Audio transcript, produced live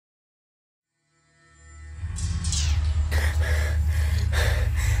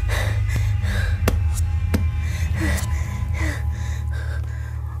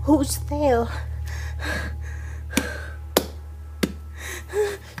Who's there?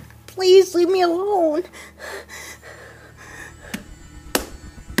 Please leave me alone.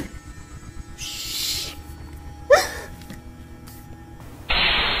 Shh.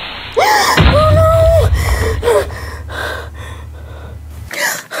 Oh no!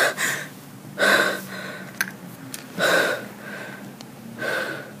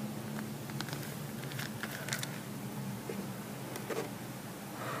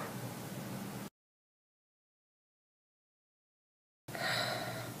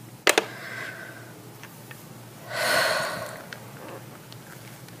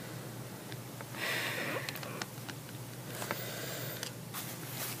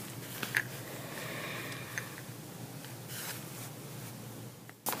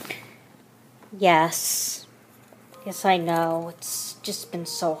 Yes, I know, it's just been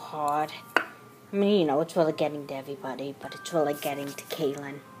so hard. I mean, it's really getting to everybody, but it's really getting to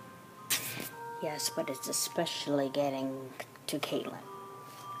Kaelyn. Yes, but it's especially getting to Kaelyn.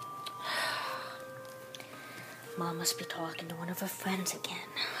 Mom must be talking to one of her friends again.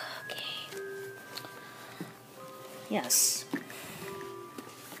 Okay. Yes.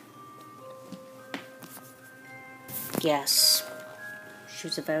 Yes. She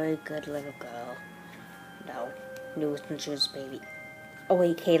was a very good little girl. No, knew since she was a baby. Oh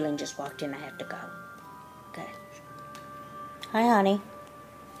wait, Kaelyn just walked in. I have to go. Okay. Hi, honey.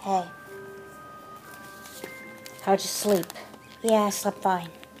 Hey. How'd you sleep? Yeah, I slept fine.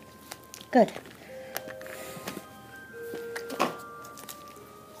 Good.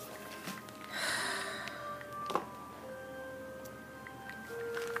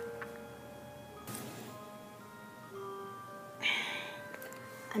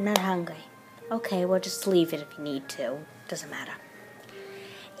 I'm not hungry. Okay, well, just leave it if you need to. Doesn't matter.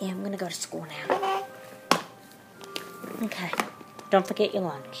 Yeah, I'm gonna go to school now. Okay. Don't forget your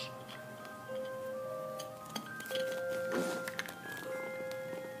lunch.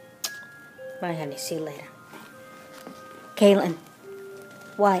 Bye, honey. See you later. Kaelyn.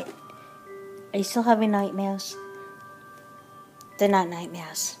 What? Are you still having nightmares? They're not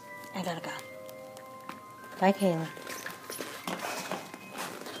nightmares. I gotta go. Bye, Kaelyn.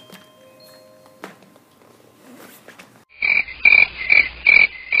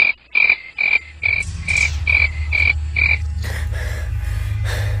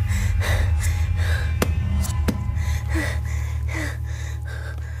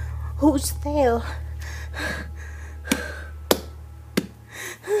 Who's there?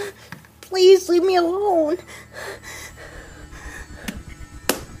 Please leave me alone.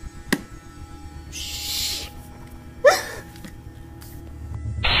 Shh.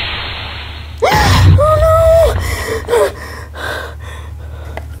 Oh no!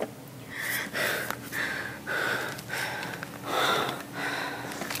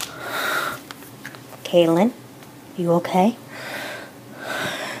 Kaelyn, you okay?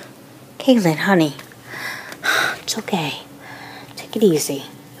 Kaelyn, honey, it's okay. Take it easy.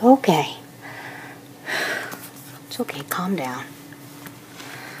 You're okay. It's okay. Calm down.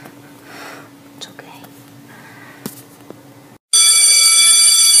 It's okay.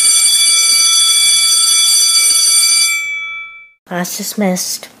 Class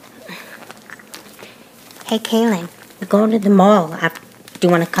dismissed. Hey, Kaelyn, we're going to the mall. Do you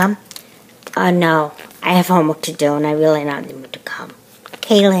want to come? No. I have homework to do, and I really not need to come.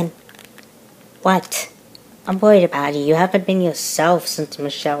 Kaelyn. What? I'm worried about you. You haven't been yourself since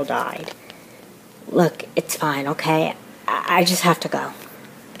Michelle died. Look, it's fine, okay? I just have to go.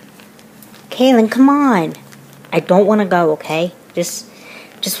 Kaelyn, come on. I don't want to go, okay? Just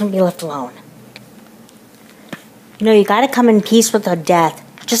want to be left alone. You gotta come in peace with her death.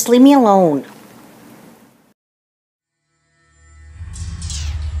 Just leave me alone.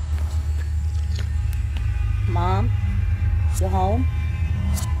 Mom? You home?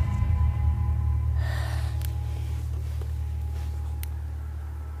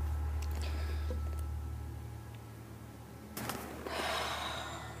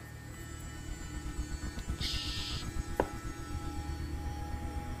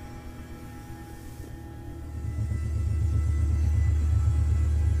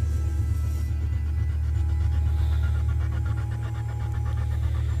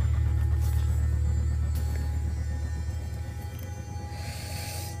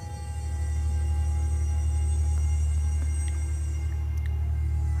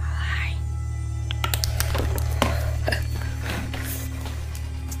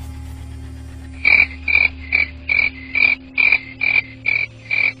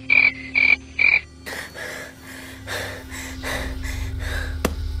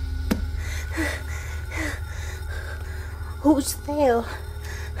 Who's there?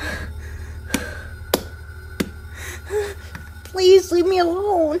 Please leave me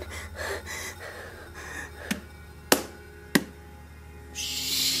alone.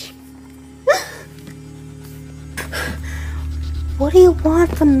 Shh. What do you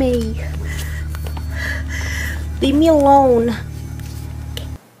want from me? Leave me alone. I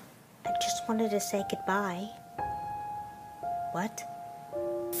just wanted to say goodbye. What?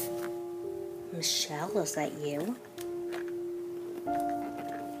 Michelle, is that you?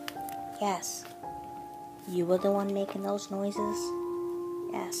 Yes. You were the one making those noises?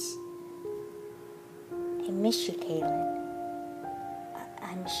 Yes. I miss you, Kaelyn.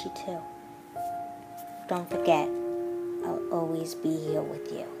 I miss you too. Don't forget, I'll always be here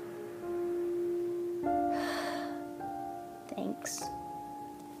with you. Thanks.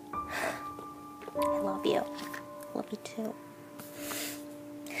 I love you. Love you too.